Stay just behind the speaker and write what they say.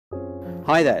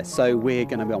Hi there, so we're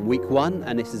going to be on week 1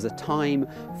 and this is a time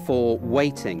for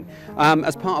waiting.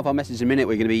 As part of our message in a minute,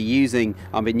 we're going to be using,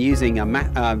 I've been using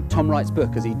Tom Wright's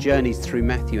book as he journeys through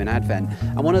Matthew and Advent.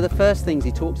 And one of the first things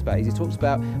he talks about is he talks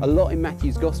about a lot in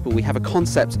Matthew's Gospel. We have a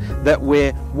concept that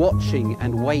we're watching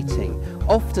and waiting.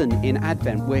 Often in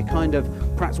Advent, we're kind of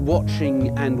perhaps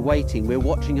watching and waiting. We're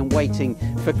watching and waiting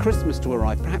for Christmas to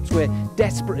arrive. Perhaps we're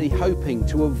desperately hoping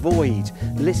to avoid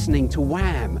listening to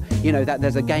Wham. You know, that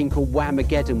there's a game called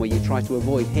Whamageddon where you try to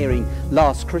avoid hearing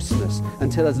Last Christmas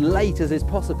until as late as is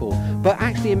possible. But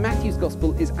actually in Matthew's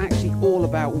Gospel is actually all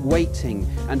about waiting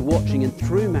and watching. And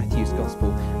through Matthew's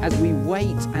Gospel, as we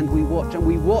wait and we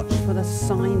watch for the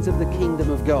signs of the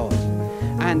kingdom of God.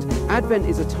 And Advent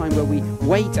is a time where we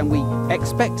wait and we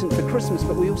expectant for Christmas,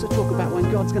 but we also talk about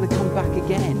when God's going to come back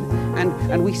again.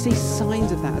 And we see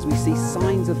signs of that as we see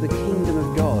signs of the kingdom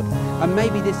of God. And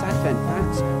maybe this Advent,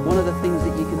 perhaps one of the things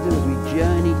that you can do as we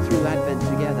journey